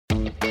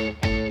Welcome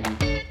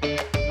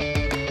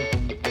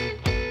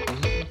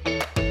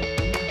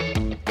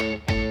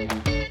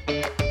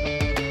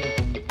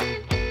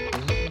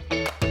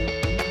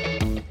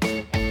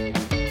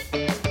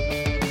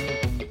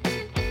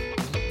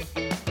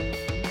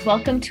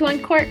to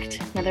Uncorked,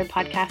 another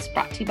podcast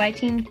brought to you by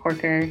Team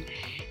Corker.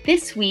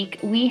 This week,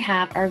 we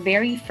have our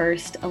very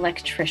first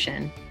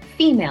electrician,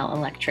 female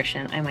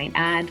electrician, I might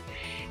add.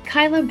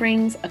 Kahla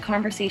brings a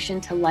conversation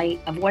to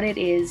light of what it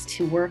is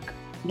to work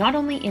not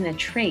only in a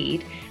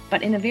trade,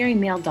 but in a very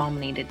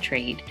male-dominated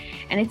trade.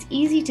 And it's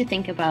easy to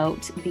think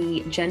about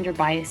the gender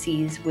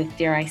biases with,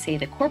 dare I say,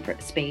 the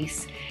corporate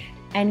space.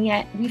 And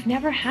yet we've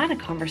never had a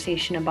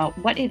conversation about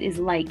what it is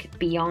like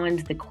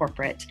beyond the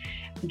corporate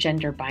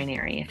gender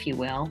binary, if you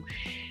will.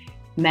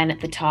 Men at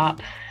the top.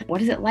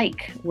 What is it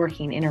like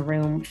working in a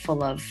room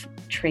full of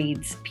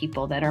trades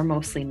people that are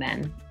mostly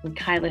men? And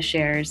Kahla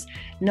shares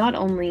not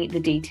only the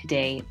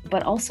day-to-day,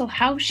 but also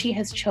how she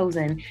has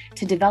chosen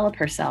to develop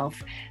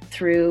herself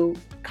through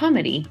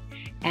comedy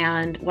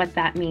and what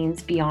that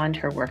means beyond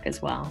her work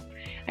as well.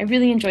 I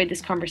really enjoyed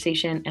this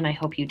conversation, and I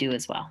hope you do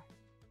as well.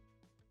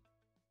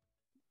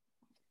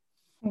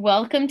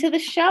 Welcome to the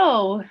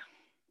show.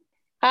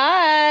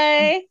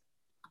 Hi.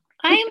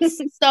 I am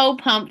so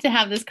pumped to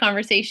have this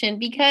conversation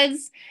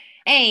because,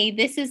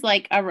 this is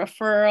like a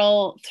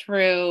referral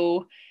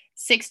through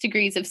 6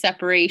 degrees of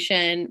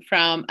separation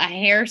from a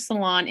hair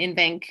salon in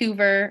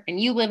Vancouver, and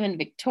you live in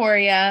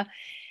Victoria.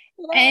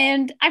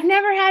 And I've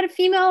never had a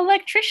female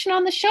electrician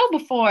on the show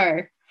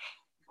before.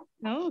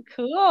 Oh,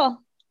 cool.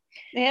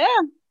 Yeah.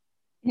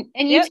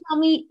 And you tell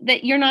me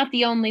that you're not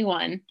the only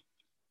one.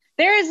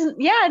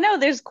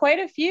 There's quite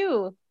a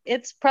few.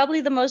 It's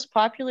probably the most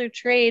popular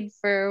trade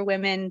for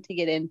women to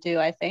get into,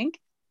 I think.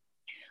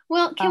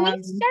 Well, can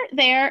we start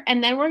there?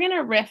 And then we're going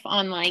to riff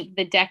on like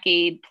the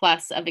decade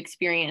plus of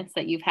experience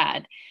that you've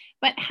had.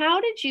 But how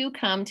did you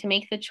come to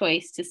make the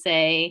choice to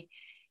say,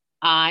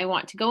 I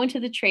want to go into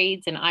the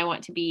trades and I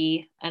want to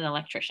be an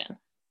electrician?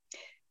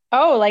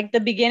 Oh, like the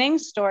beginning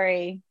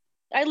story.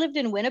 I lived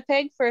in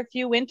Winnipeg for a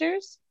few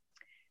winters.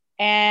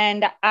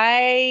 And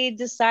I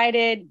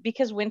decided,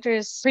 because winter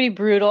is pretty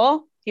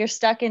brutal, you're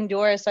stuck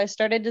indoors. So I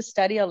started to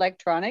study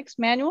electronics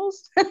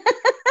manuals.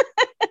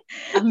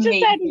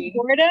 Just out of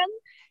boredom,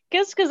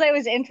 just because I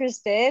was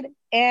interested.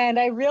 And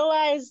I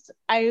realized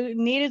I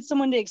needed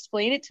someone to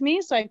explain it to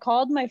me. So I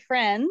called my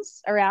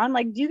friends around,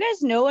 like, do you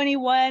guys know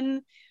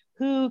anyone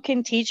who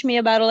can teach me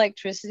about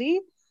electricity?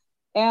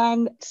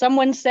 And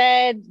someone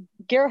said,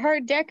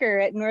 Gerhard Decker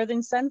at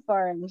Northern Sun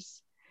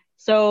Farms.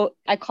 So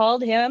I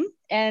called him.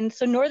 And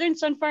so Northern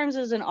Sun Farms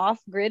is an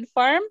off-grid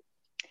farm,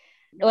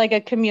 like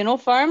a communal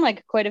farm,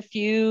 like quite a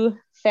few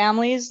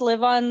families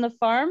live on the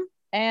farm.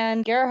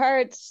 And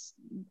Gerhard's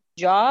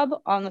job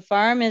on the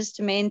farm is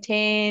to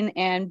maintain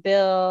and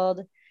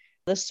build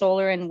the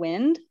solar and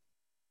wind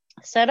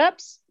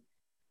setups.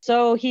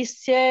 So he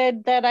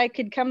said that I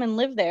could come and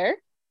live there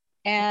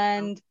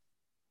and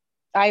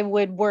I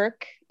would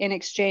work in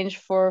exchange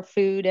for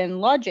food and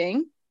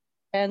lodging.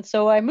 And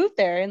so I moved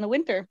there in the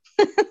winter.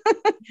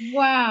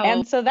 Wow.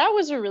 And so that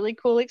was a really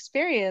cool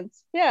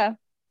experience. Yeah.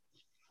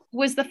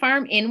 Was the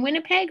farm in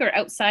Winnipeg or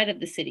outside of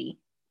the city?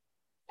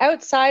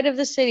 Outside of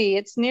the city.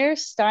 It's near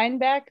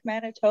Steinbach,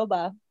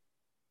 Manitoba.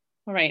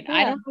 All right. Yeah.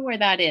 I don't know where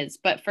that is,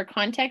 but for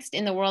context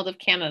in the world of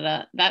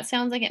Canada, that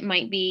sounds like it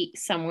might be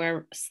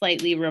somewhere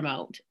slightly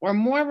remote or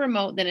more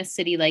remote than a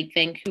city like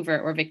Vancouver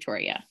or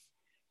Victoria.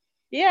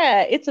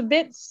 Yeah, it's a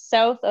bit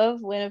south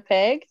of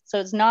Winnipeg. So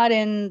it's not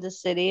in the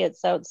city,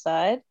 it's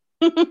outside,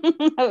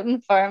 out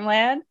in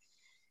farmland.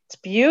 It's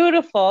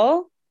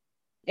beautiful.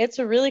 It's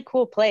a really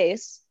cool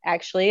place,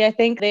 actually. I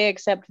think they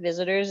accept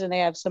visitors and they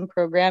have some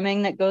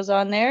programming that goes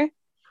on there.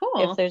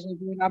 Cool. If there's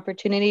an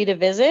opportunity to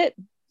visit.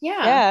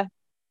 Yeah.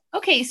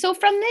 Okay, so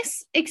from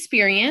this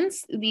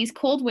experience, these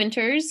cold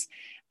winters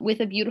with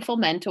a beautiful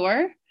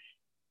mentor,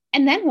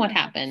 and then what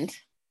happened?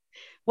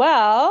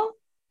 Well,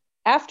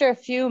 after a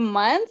few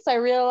months, I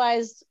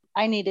realized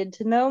I needed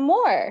to know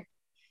more.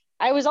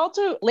 I was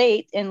also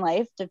late in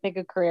life to pick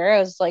a career. I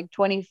was like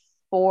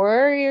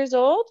 24 years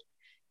old,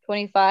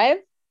 25,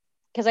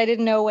 because I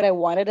didn't know what I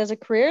wanted as a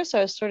career. So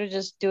I was sort of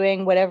just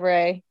doing whatever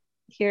I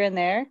here and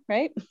there,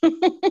 right?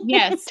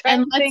 Yes,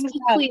 and let's be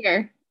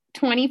clear.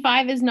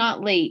 25 is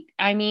not late.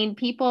 I mean,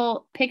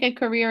 people pick a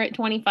career at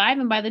 25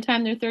 and by the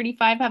time they're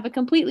 35 have a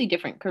completely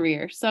different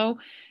career. So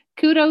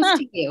kudos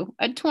to you.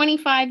 At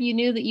 25, you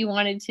knew that you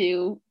wanted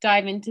to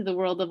dive into the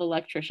world of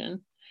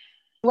electrician.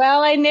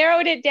 Well, I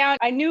narrowed it down.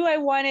 I knew I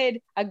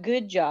wanted a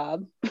good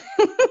job.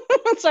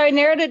 So I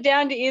narrowed it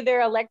down to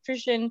either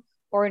electrician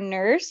or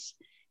nurse.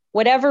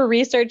 Whatever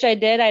research I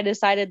did, I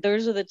decided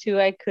those are the two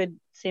I could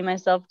see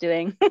myself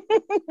doing.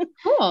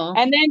 Cool.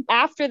 And then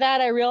after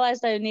that, I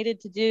realized I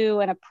needed to do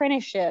an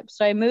apprenticeship.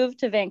 So I moved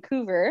to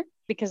Vancouver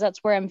because that's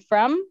where I'm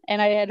from.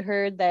 And I had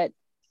heard that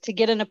to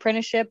get an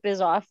apprenticeship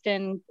is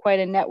often quite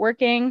a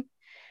networking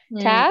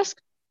task.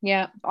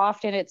 Yeah.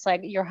 Often it's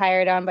like you're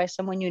hired on by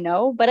someone you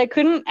know, but I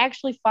couldn't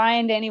actually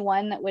find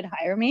anyone that would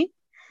hire me.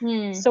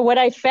 So what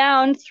I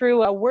found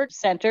through a work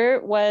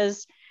center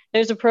was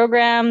There's a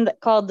program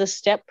called the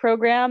STEP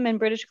program in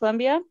British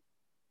Columbia,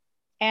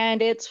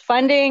 and it's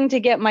funding to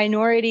get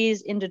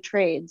minorities into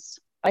trades.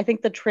 I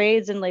think the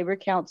Trades and Labor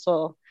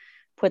Council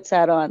puts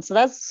that on. So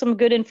that's some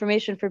good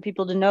information for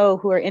people to know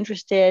who are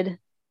interested,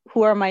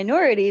 who are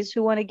minorities,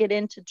 who want to get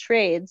into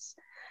trades.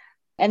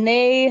 And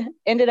they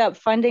ended up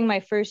funding my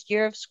first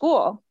year of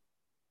school.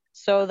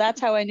 So that's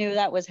how I knew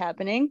that was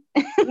happening.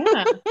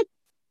 Yeah.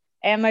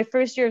 And my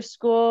first year of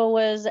school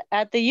was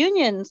at the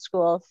union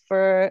school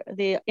for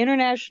the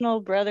International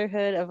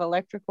Brotherhood of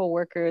Electrical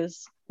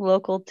Workers,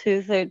 Local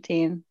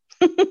 213.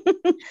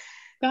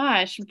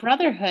 Gosh,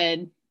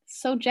 brotherhood.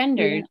 So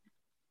gendered.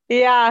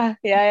 Yeah.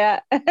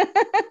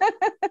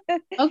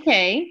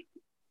 Okay.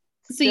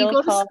 So you Still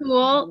go to called.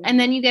 school and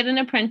then you get an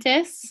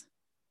apprentice.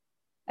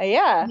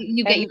 Yeah.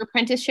 You get And your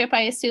apprenticeship,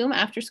 I assume,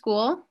 after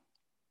school.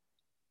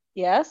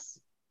 yes.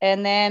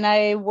 And then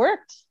I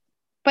worked.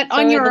 But So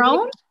on your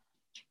own?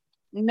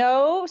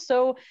 no.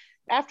 So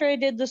after I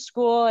did the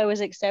school, I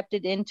was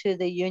accepted into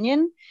the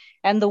union.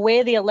 And the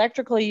way the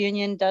electrical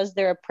union does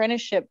their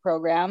apprenticeship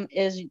program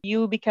is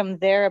you become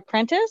their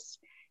apprentice.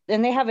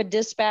 Then they have a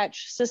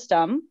dispatch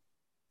system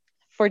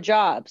for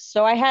jobs.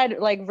 So I had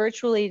like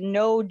virtually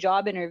no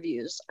job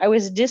interviews. I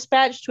was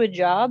dispatched to a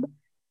job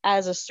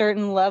as a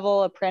certain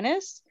level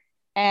apprentice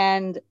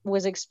and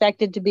was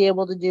expected to be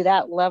able to do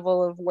that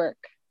level of work.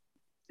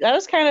 That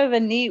was kind of a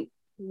neat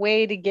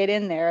way to get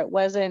in there. It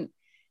wasn't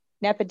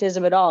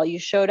nepotism at all. You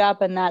showed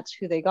up and that's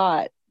who they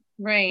got,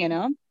 Right. you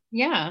know?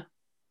 Yeah.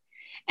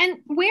 And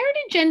where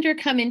did gender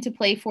come into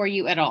play for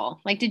you at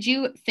all? Like, did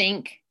you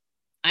think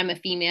I'm a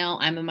female,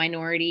 I'm a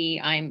minority,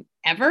 I'm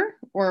ever?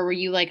 Or were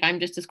you like, I'm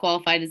just as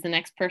qualified as the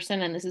next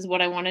person and this is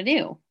what I want to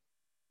do?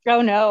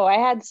 Oh no, I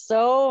had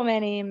so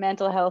many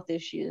mental health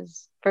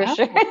issues for Oh,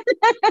 sure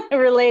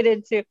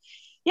related to.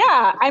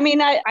 Yeah, I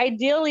mean,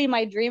 ideally,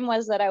 my dream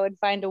was that I would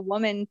find a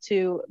woman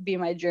to be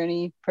my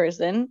journey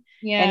person and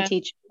yeah.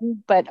 teach,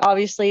 but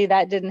obviously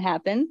that didn't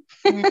happen.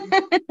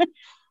 Mm,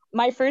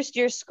 My first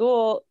year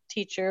school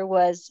teacher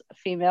was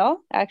female,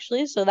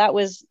 actually, so that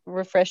was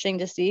refreshing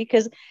to see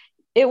because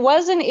it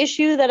was an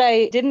issue that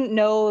I didn't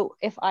know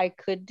if I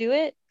could do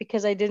it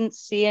because I didn't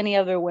see any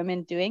other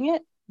women doing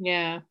it.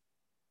 yeah.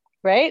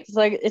 Right? It's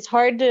like it's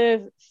hard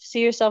to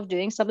see yourself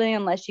doing something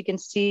unless you can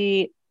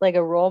see like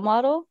a role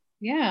model,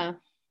 Yeah.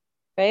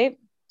 right?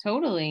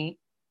 Totally.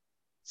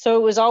 So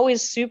it was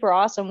always super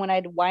awesome when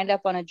I'd wind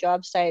up on a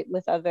job site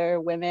with other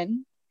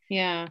women.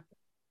 Yeah. It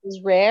was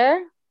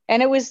rare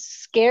and it was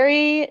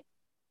scary.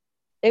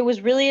 It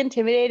was really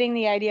intimidating,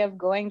 the idea of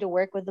going to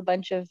work with a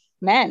bunch of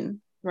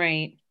men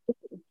Right.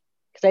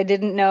 because I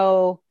didn't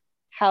know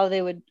how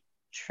they would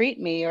treat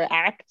me or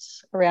act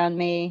around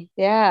me.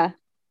 Yeah.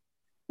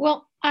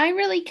 Well, I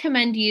really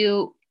commend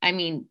you. I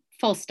mean,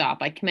 full stop.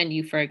 I commend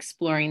you for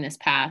exploring this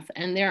path.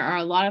 And there are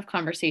a lot of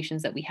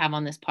conversations that we have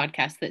on this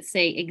podcast that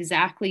say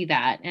exactly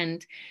that.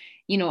 And,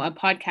 a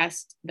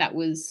podcast that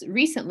was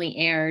recently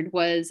aired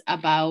was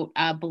about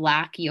a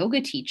Black yoga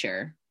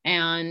teacher.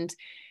 And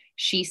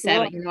she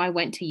said, Cool. I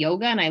went to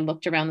yoga and I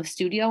looked around the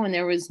studio and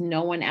there was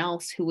no one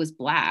else who was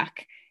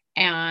Black.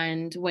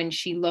 And when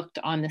she looked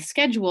on the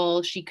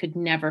schedule, she could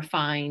never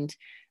find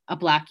a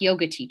Black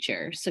yoga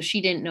teacher. So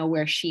she didn't know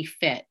where she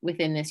fit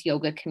within this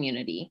yoga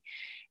community.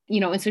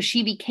 And so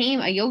she became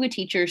a yoga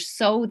teacher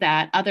so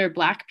that other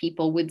Black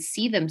people would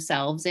see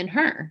themselves in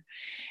her.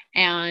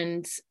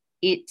 And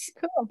it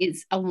Cool.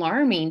 is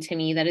alarming to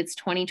me that it's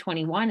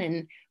 2021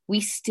 and we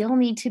still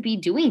need to be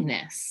doing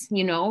this.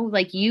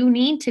 Like you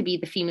need to be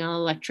the female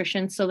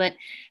electrician so that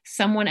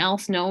someone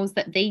else knows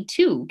that they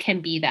too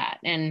can be that.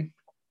 And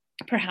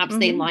perhaps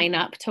they line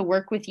up to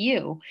work with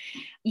you.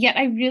 Yet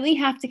I really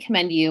have to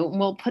commend you, and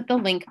we'll put the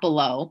link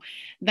below,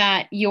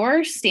 that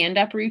your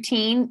stand-up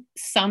routine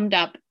summed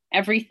up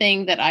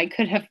everything that I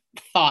could have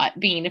thought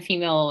being a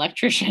female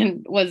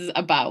electrician was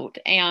about.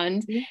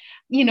 And,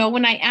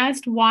 when I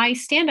asked why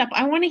stand-up,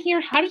 I want to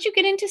hear, how did you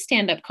get into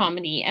stand-up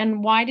comedy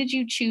and why did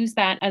you choose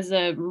that as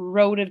a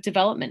road of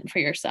development for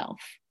yourself?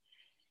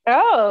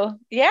 Oh,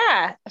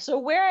 yeah. So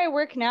where I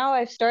work now,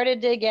 I've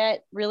started to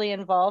get really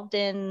involved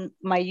in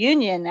my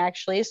union,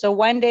 actually. So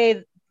one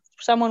day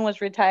someone was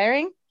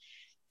retiring.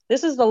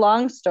 This is the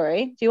long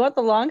story. Do you want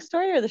the long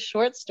story or the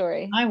short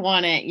story? I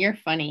want it. You're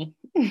funny.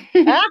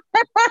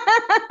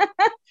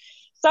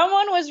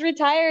 Someone was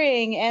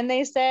retiring and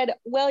they said,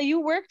 well, you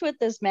worked with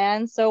this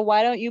man, so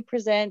why don't you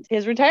present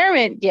his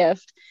retirement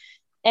gift?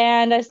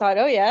 And I thought,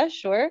 oh, yeah,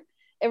 sure.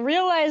 I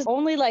realized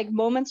only like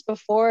moments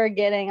before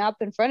getting up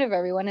in front of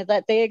everyone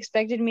that they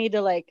expected me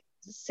to like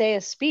say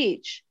a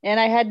speech and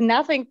I had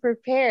nothing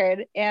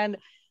prepared. And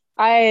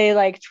I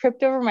like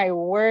tripped over my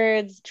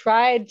words,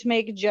 tried to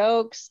make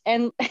jokes,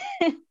 and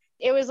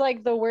it was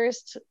like the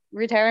worst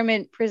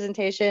retirement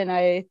presentation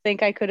I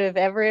think I could have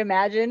ever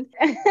imagined.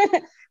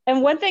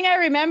 And one thing I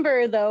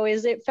remember though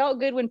is it felt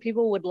good when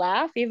people would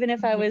laugh, even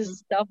if I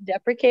was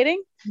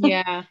self-deprecating.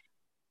 Yeah.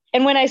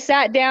 And when I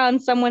sat down,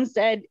 someone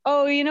said,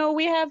 oh,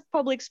 we have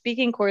public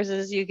speaking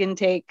courses you can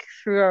take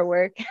through our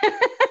work.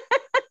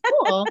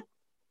 Cool.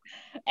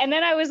 And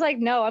then I was like,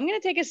 no, I'm going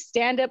to take a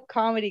stand-up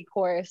comedy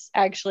course.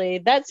 Actually,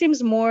 that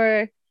seems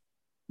more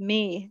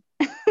me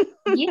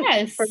for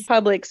Yes.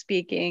 public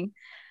speaking.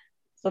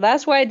 So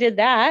that's why I did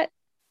that.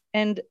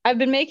 And I've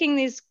been making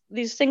these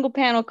single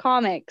panel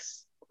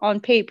comics on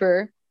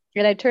paper,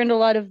 and I turned a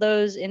lot of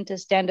those into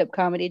stand-up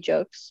comedy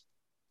jokes.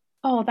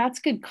 Oh, that's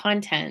good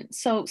content.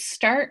 So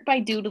start by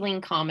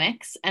doodling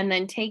comics and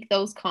then take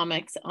those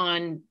comics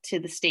on to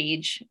the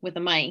stage with a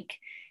mic.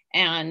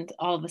 And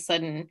all of a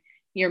sudden,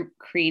 you're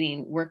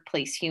creating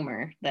workplace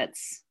humor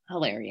that's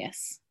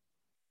hilarious.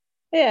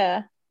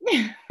 Yeah.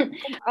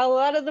 A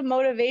lot of the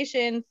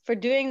motivation for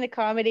doing the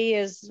comedy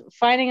is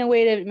finding a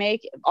way to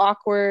make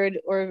awkward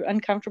or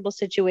uncomfortable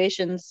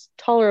situations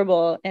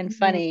tolerable and Mhm.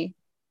 funny,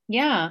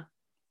 Yeah.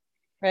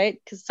 right?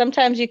 Because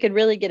sometimes you could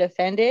really get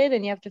offended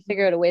and you have to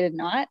figure out a way to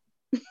not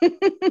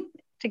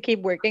to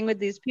keep working with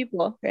these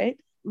people, right?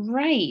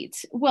 Right.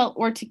 Well,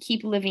 or to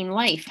keep living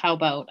life. How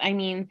about? I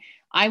mean,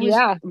 I was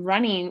Yeah.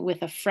 running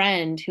with a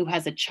friend who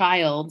has a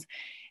child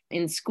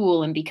in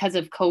school, and because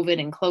of COVID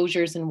and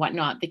closures and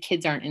whatnot, the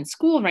kids aren't in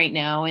school right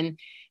now. And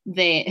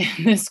they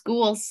the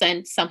school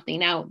sent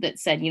something out that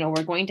said,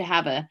 we're going to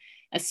have a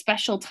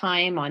special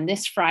time on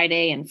this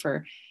Friday, and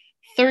for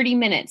 30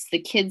 minutes the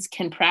kids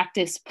can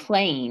practice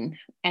playing,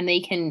 and they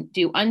can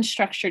do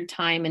unstructured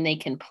time and they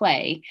can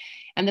play.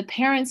 And the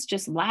parents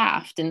just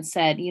laughed and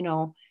said,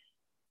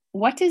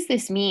 what does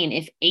this mean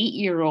if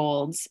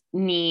 8-year-olds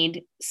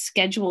need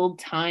scheduled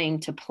time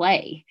to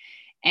play?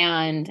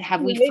 And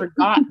have we Right.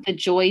 forgot the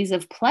joys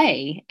of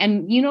play?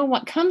 And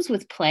what comes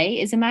with play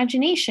is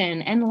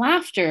imagination and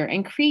laughter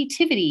and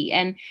creativity.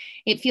 And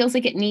it feels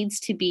like it needs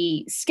to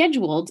be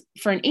scheduled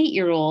for an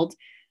 8-year-old,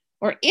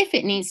 or if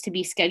it needs to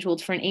be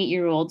scheduled for an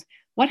 8-year-old,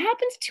 what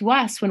happens to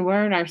us when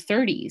we're in our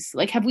 30s?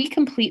 Like, have we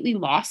completely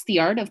lost the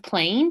art of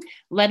playing,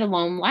 let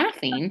alone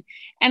laughing?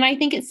 And I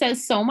think it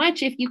says so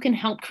much if you can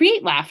help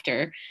create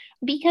laughter,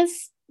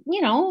 because,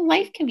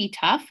 life can be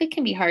tough. It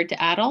can be hard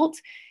to adult.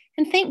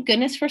 And thank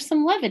goodness for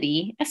some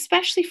levity,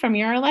 especially from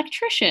your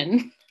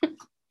electrician.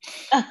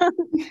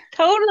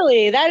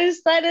 Totally. That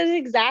is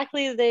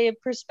exactly the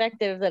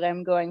perspective that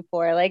I'm going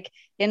for. Like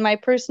in my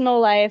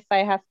personal life, I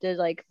have to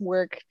like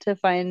work to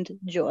find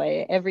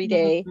joy every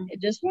day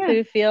Mhm. just Yeah.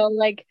 to feel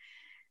like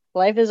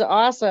life is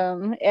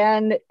awesome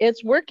and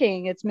it's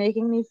working. It's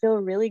making me feel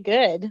really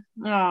good.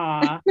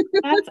 Aw,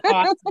 that's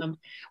awesome.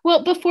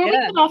 Well, before we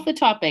Yeah. get off the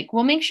topic,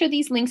 we'll make sure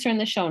these links are in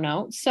the show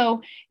notes.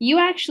 So you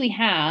actually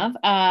have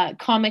a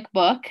comic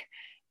book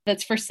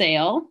that's for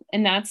sale,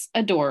 and that's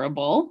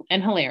adorable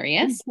and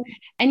hilarious.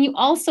 And you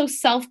also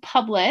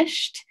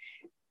self-published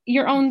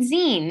your own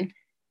zine.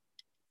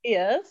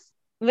 Yes.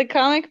 The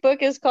comic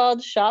book is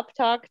called Shop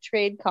Talk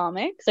Trade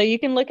Comics. So you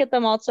can look at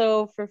them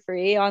also for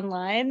free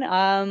online,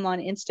 on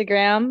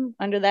Instagram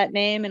under that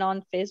name and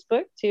on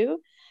Facebook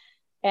too.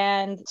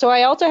 And so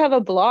I also have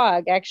a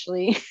blog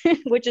actually,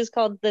 which is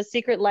called The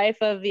Secret Life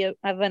of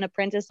an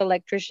Apprentice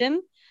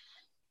Electrician.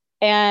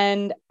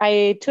 And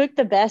I took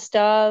the best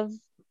of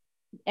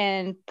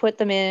and put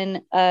them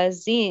in a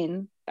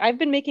zine. I've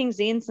been making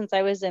zines since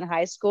I was in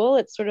high school.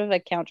 It's sort of a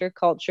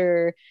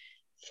counterculture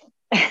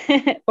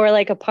or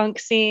like a punk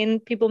scene.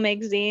 People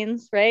make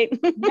zines, right?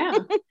 Yeah.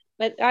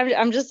 But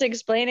I'm just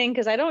explaining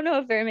because I don't know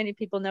if very many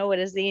people know what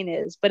a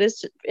zine is, but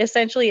it's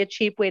essentially a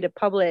cheap way to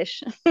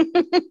publish.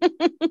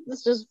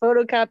 It's just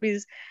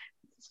photocopies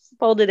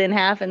folded in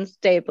half and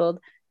stapled.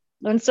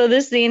 And so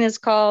this zine is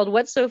called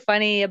What's So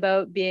Funny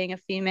About Being a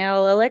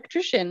Female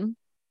Electrician?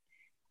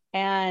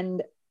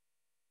 And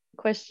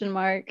question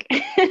mark.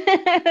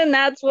 And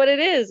that's what it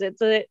is.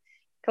 It's a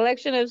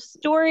collection of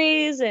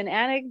stories and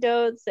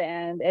anecdotes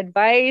and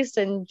advice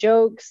and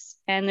jokes.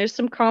 And there's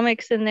some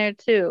comics in there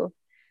too.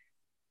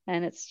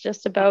 And it's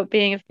just about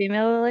being a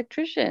female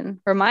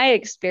electrician, or my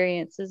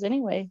experiences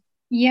anyway.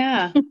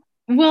 Yeah.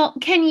 Well,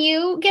 can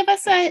you give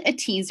us a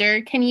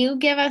teaser? Can you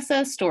give us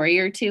a story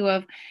or two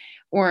of,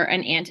 or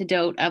an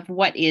antidote of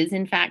what is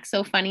in fact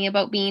so funny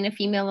about being a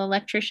female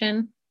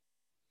electrician?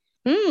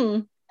 Hmm.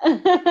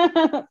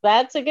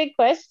 That's a good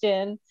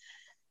question.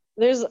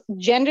 There's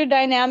gender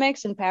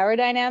dynamics and power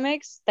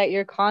dynamics that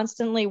you're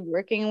constantly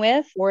working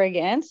with or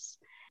against.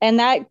 And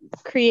that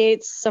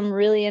creates some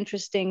really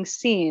interesting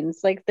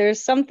scenes. Like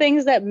there's some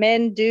things that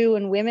men do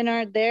when women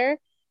aren't there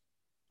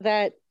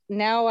that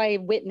now I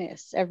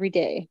witness every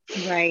day.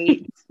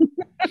 Right.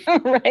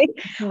 Right?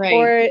 Right.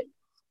 Or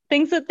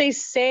things that they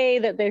say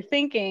that they're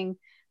thinking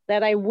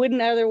that I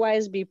wouldn't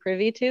otherwise be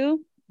privy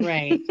to.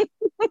 Right.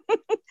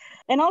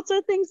 And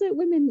also things that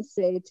women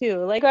say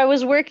too. Like I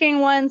was working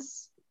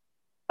once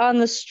on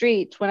the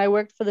street when I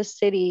worked for the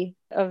city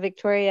of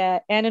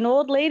Victoria, and an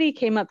old lady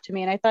came up to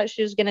me, and I thought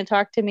she was going to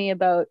talk to me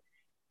about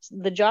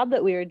the job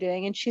that we were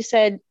doing. And she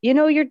said,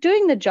 you're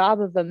doing the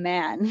job of a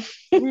man.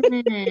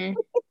 Mhm.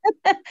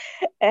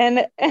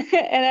 And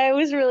I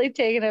was really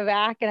taken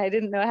aback, and I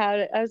didn't know how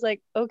to. I was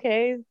like,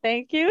 okay,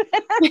 thank you.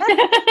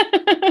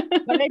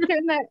 But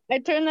I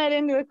turned that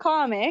into a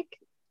comic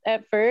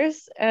at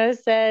first. I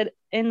said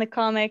in the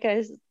comic,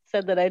 I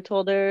said that I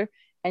told her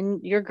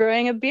and you're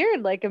growing a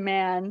beard like a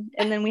man.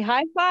 And then we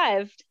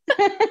high-fived.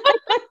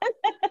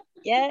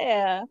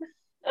 Yeah.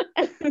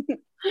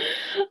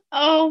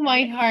 Oh,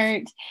 my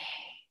heart.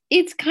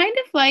 It's kind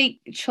of like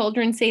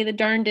children say the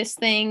darndest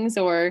things,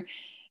 or,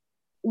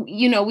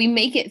 we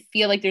make it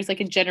feel like there's like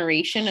a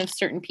generation of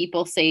certain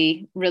people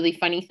say really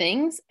funny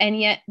things. And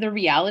yet the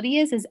reality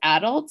is, as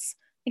adults,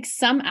 like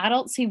some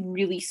adults say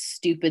really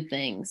stupid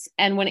things.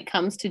 And when it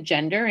comes to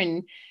gender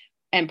and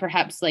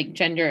perhaps like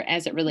gender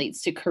as it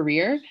relates to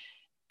career,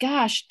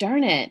 gosh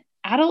darn it,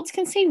 adults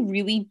can say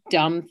really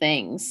dumb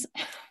things.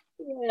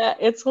 Yeah,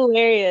 it's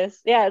hilarious.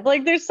 Yeah,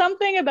 like there's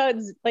something about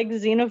like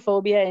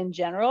xenophobia in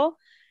general.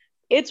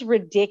 It's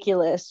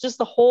ridiculous. Just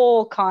the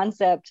whole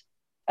concept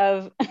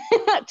of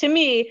to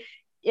me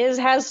is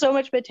has so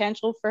much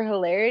potential for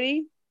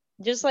hilarity.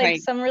 Just like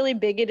Right. some really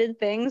bigoted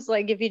things,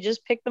 like if you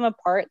just pick them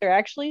apart, they're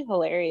actually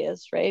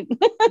hilarious, right?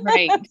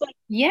 Right. Like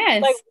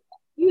Yes.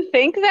 you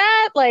think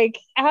that? Like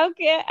how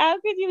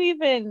could you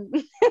even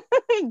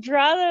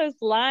draw those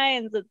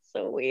lines? It's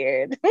so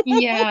weird.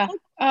 Yeah.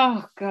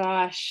 Oh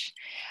gosh.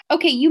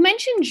 Okay, you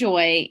mentioned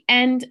joy,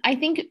 and I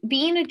think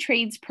being a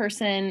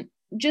tradesperson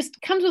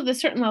just comes with a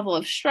certain level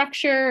of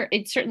structure.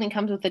 It certainly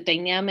comes with a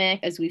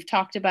dynamic, as we've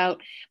talked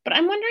about. But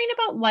I'm wondering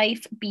about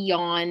life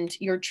beyond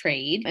your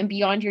trade and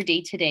beyond your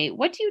day to day.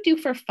 What do you do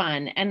for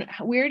fun, and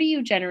where do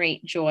you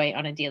generate joy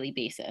on a daily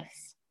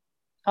basis?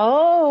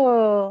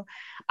 Oh,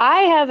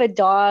 I have a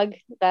dog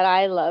that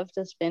I love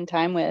to spend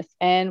time with,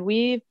 and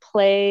we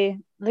play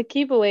the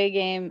keep away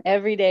game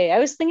every day. I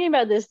was thinking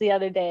about this the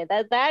other day,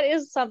 that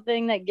is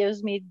something that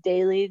gives me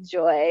daily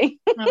joy.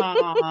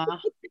 Aw,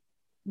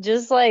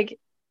 Just like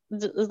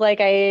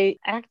I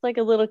act like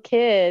a little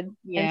kid, and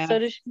yeah. so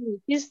does she.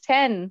 She's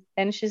 10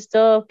 and she's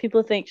still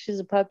people think she's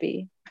a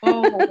puppy.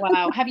 Oh,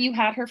 wow. Have you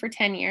had her for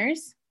 10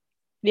 years?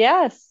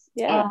 Yes,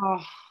 yeah.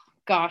 Oh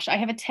gosh, I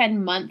have a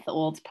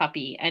 10-month-old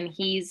puppy and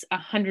he's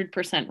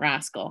 100%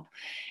 rascal.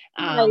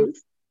 Um,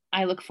 Nice.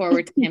 I look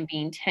forward to him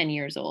being 10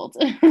 years old.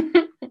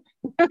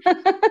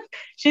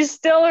 She's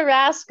still a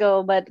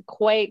rascal, but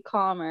quite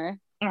calmer,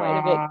 quite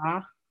a bit.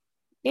 Aw.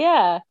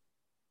 Yeah.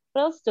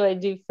 What else do I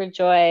do for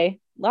joy?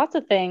 Lots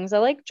of things. I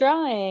like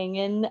drawing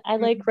and I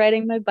like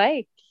riding my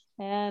bike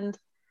and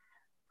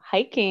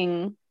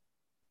hiking.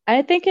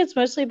 I think it's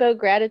mostly about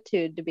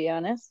gratitude, to be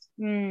honest.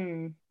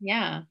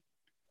 Yeah.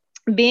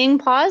 Being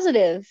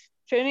positive,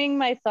 turning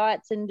my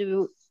thoughts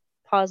into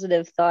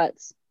positive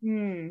thoughts.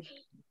 Mm,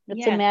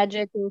 It's a yes.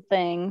 magical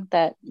thing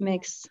that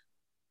makes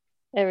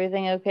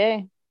everything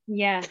okay.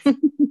 Yes,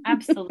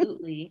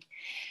 absolutely.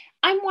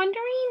 I'm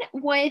wondering,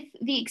 with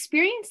the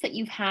experience that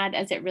you've had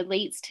as it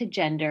relates to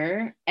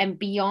gender and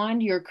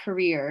beyond your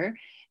career,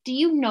 do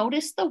you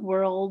notice the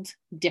world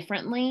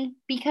differently?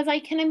 Because I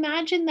can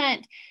imagine that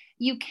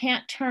you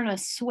can't turn a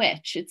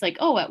switch. It's like,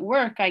 oh, at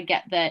work, I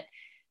get that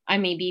I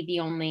may be the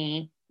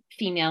only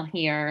female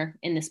here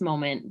in this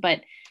moment.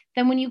 But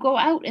then when you go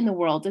out in the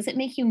world, does it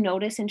make you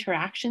notice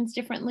interactions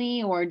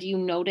differently? Or do you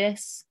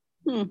notice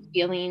Hmm.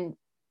 feeling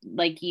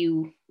like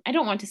you, I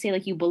don't want to say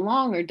like you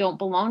belong or don't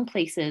belong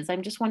places.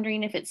 I'm just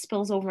wondering if it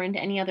spills over into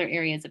any other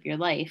areas of your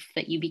life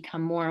that you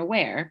become more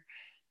aware.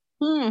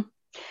 Hmm.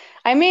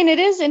 I mean, it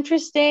is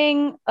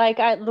interesting. Like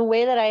the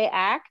way that I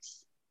act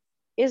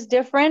is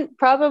different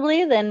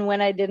probably than when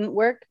I didn't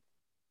work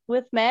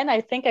with men.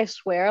 I think I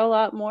swear a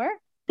lot more.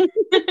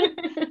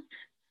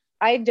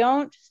 I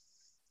don't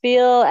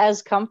feel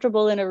as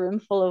comfortable in a room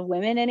full of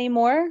women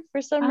anymore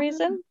for some Ah,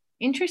 reason.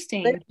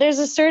 interesting. There's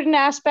a certain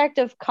aspect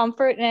of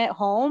comfort in at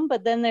home,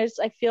 but then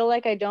I feel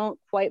like I don't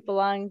quite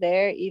belong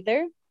there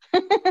either.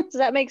 Does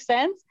that make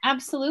sense?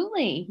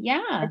 Absolutely. I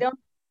Yeah. don't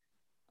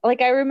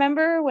like, I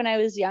remember when I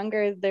was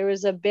younger, there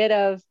was a bit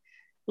of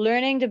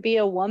learning to be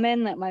a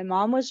woman that my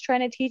mom was trying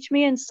to teach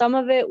me. And some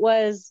of it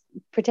was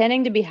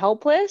pretending to be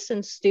helpless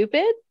and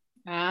stupid.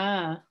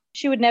 Ah,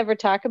 She would never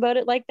talk about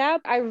it like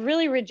that. I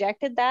really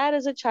rejected that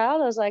as a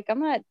child. I was like, I'm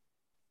not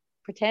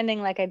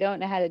pretending like I don't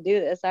know how to do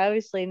this. I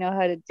obviously know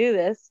how to do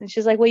this. And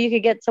she's like, well, you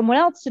could get someone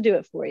else to do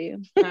it for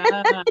you.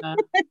 ah,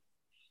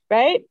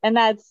 Right. And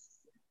that's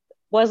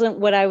wasn't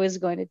what I was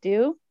going to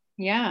do.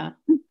 yeah.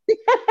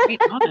 Right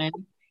on.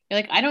 You're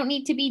like, I don't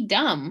need to be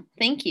dumb.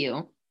 Thank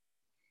you.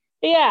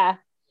 Yeah.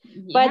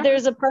 But Yeah.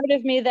 there's a part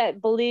of me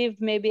that believed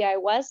maybe I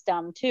was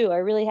dumb too. I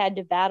really had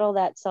to battle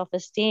that self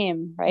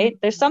esteem, right?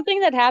 There's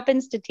something that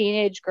happens to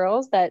teenage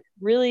girls that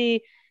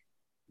really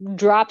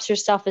drops your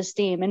self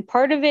esteem. And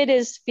part of it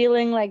is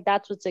feeling like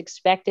that's what's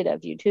expected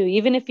of you too.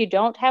 Even if you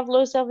don't have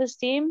low self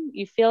esteem,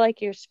 you feel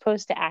like you're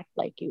supposed to act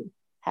like you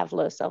have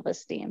low self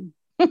esteem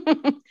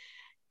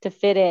to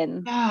fit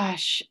in.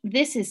 Gosh,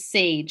 this is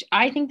sage.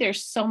 I think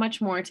there's so much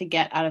more to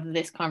get out of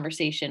this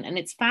conversation. And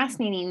it's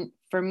fascinating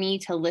for me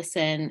to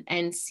listen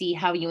and see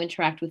how you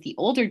interact with the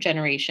older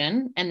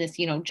generation and this,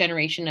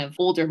 generation of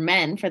older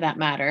men for that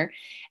matter.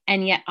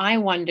 And yet I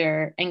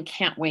wonder and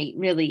can't wait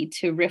really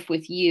to riff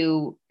with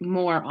you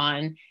more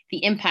on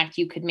the impact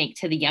you could make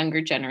to the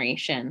younger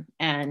generation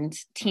and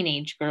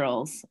teenage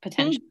girls,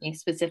 potentially,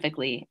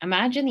 specifically.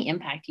 Imagine the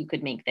impact you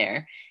could make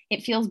there.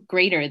 It feels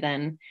greater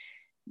than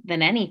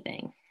than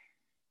anything.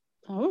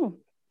 Oh,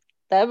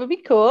 that would be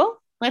cool.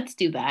 Let's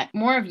do that.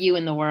 More of you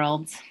in the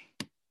world.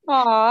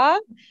 Aw,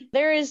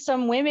 there is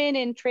some women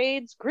in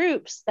trades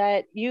groups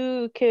that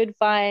you could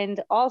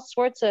find all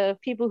sorts of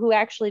people who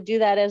actually do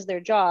that as their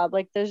job.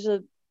 Like there's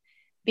a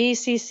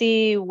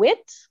BCC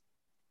WIT.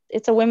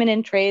 It's a women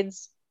in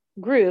trades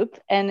group,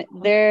 and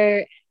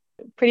they're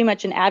pretty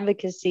much an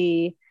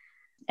advocacy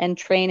and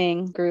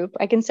training group.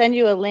 I can send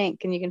you a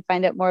link and you can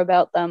find out more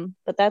about them.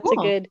 But that's a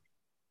Cool. good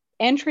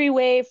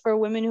entryway for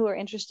women who are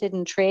interested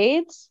in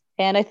trades.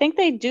 And I think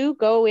they do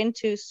go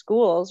into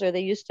schools, or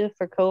they used to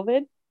for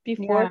COVID,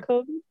 before Yeah.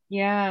 COVID.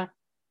 Yeah.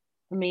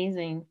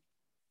 Amazing.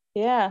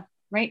 Yeah.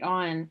 Right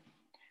on.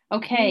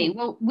 Okay.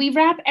 Well, we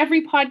wrap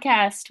every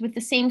podcast with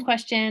the same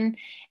question,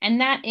 and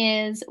that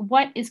is,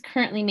 what is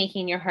currently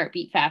making your heart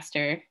beat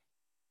faster?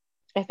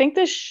 I think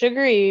the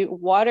sugary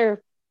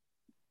water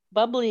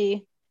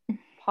bubbly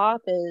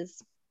pop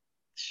is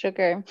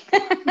sugar.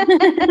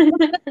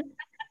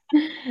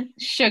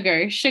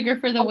 Sugar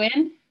for the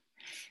win.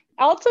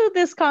 Also,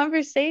 this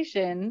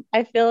conversation,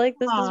 I feel like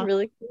this is Aw.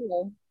 really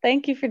cool.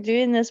 Thank you for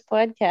doing this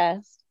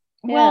podcast.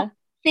 Well, Yeah.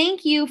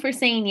 thank you for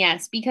saying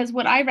yes, because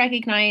what I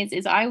recognize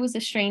is I was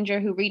a stranger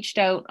who reached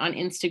out on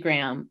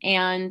Instagram,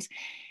 and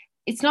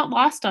it's not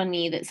lost on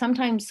me that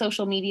sometimes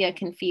social media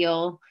can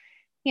feel,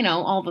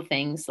 all the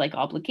things like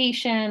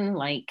obligation,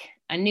 like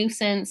a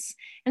nuisance.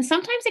 And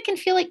sometimes it can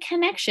feel like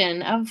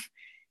connection of,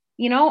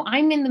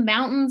 I'm in the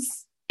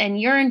mountains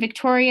and you're in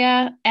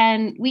Victoria,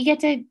 and we get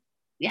to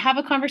have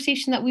a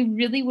conversation that we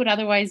really would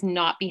otherwise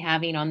not be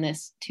having on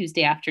this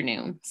Tuesday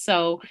afternoon.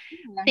 So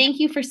thank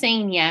you for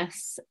saying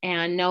yes,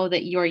 and know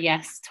that your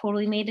yes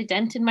totally made a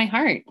dent in my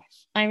heart.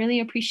 I really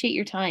appreciate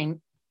your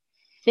time.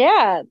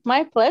 Yeah,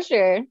 my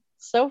pleasure.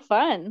 So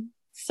fun.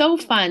 So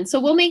fun. So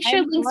we'll make I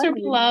sure links are enjoyed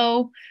it.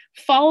 below.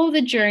 Follow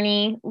the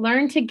journey,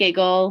 learn to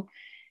giggle,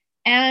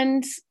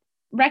 and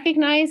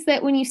recognize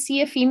that when you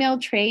see a female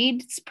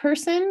trades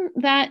person,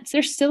 that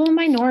they're still a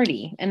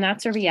minority, and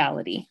that's a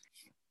reality.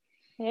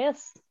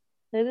 Yes,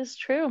 it is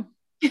true.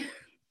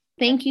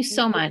 Thank you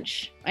so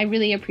much. I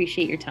really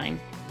appreciate your time.